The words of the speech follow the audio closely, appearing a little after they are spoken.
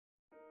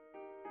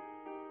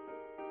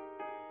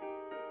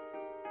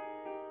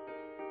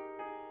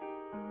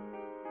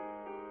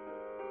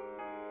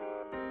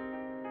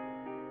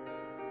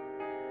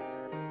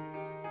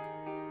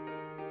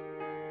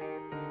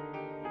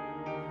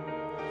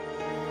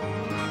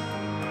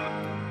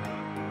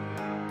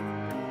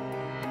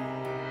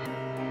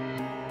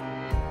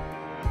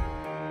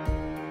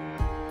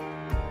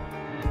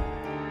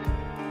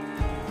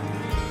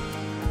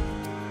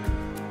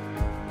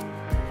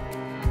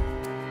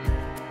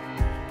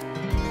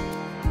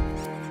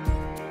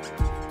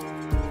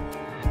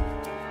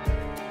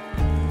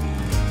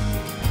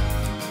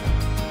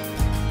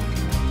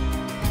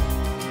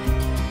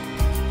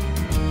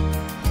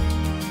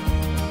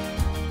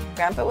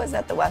Grandpa was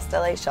at the West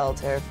LA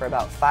shelter for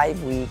about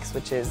 5 weeks,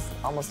 which is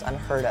almost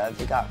unheard of.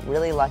 He got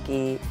really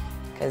lucky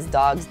because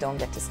dogs don't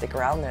get to stick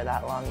around there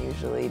that long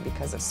usually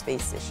because of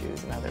space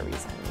issues and other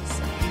reasons.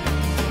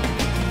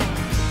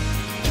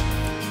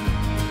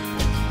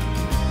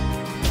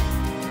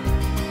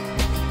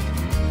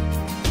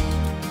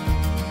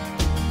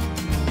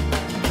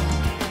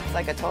 He's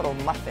like a total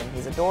muffin.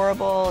 He's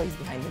adorable, he's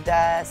behind the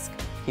desk,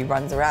 he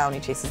runs around, he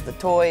chases the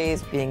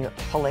toys, being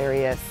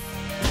hilarious.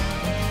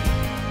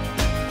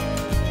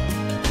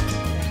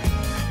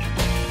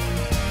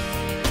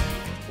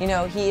 You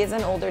know, he is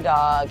an older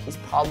dog. He's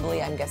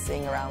probably, I'm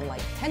guessing, around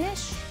like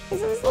 10-ish.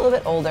 He's a little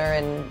bit older,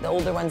 and the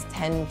older ones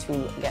tend to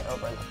get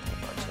overlooked,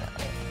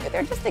 unfortunately.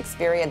 They're just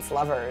experienced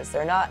lovers.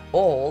 They're not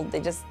old,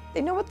 they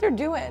know what they're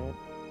doing.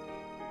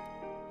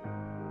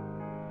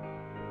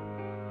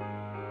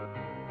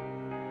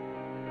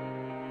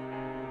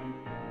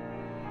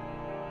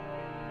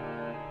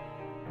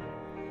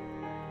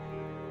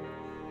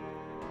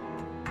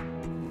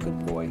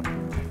 Good boy.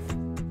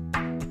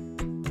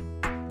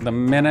 The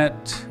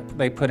minute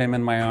they put him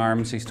in my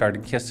arms, he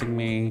started kissing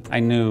me. I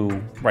knew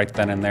right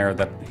then and there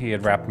that he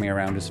had wrapped me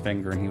around his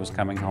finger and he was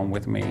coming home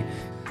with me.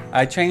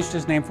 I changed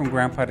his name from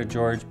Grandpa to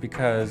George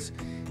because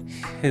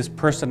his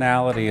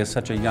personality is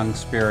such a young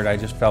spirit. I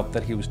just felt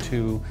that he was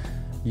too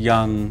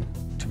young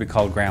to be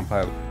called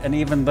Grandpa. And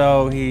even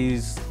though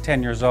he's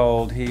 10 years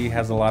old, he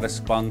has a lot of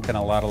spunk and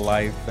a lot of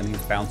life, and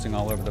he's bouncing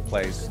all over the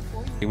place.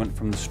 He went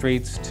from the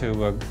streets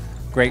to a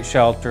great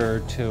shelter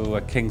to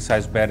a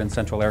king-size bed and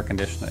central air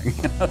conditioning.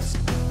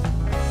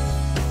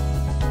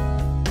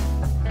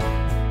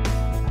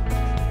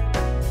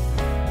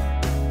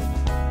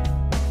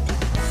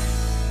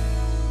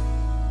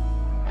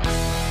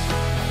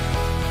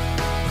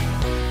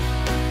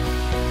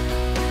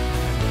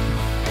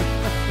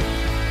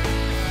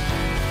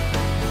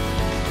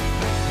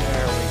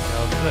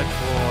 Good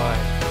boy.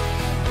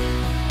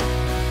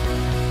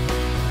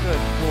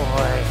 Good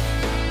boy.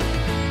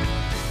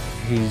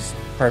 He's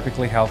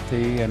perfectly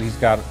healthy, and he's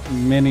got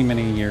many,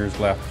 many years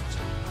left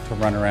to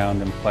run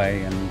around and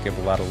play and give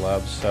a lot of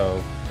love,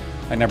 so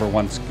I never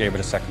once gave it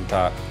a second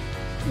thought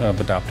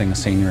of adopting a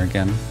senior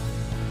again.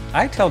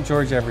 I tell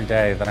George every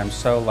day that I'm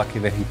so lucky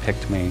that he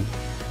picked me,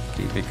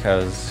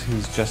 because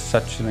he's just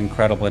such an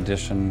incredible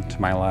addition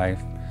to my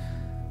life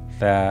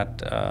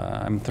that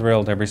I'm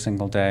thrilled every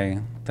single day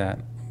that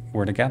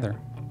we're together.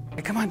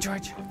 Hey, come on,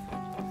 George.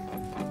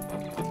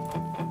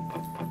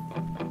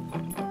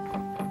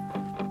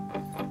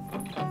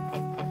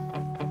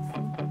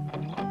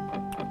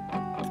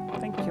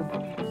 Thank you.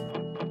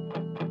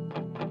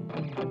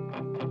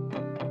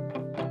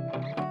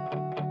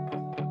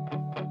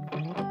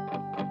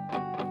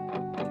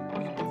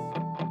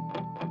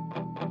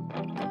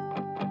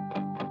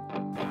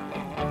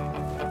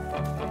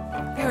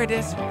 There it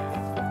is.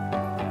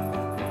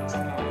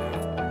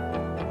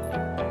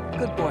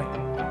 Good boy.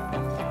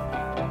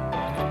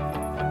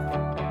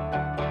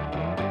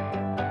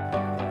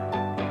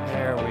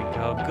 There we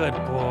go. Good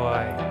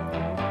boy.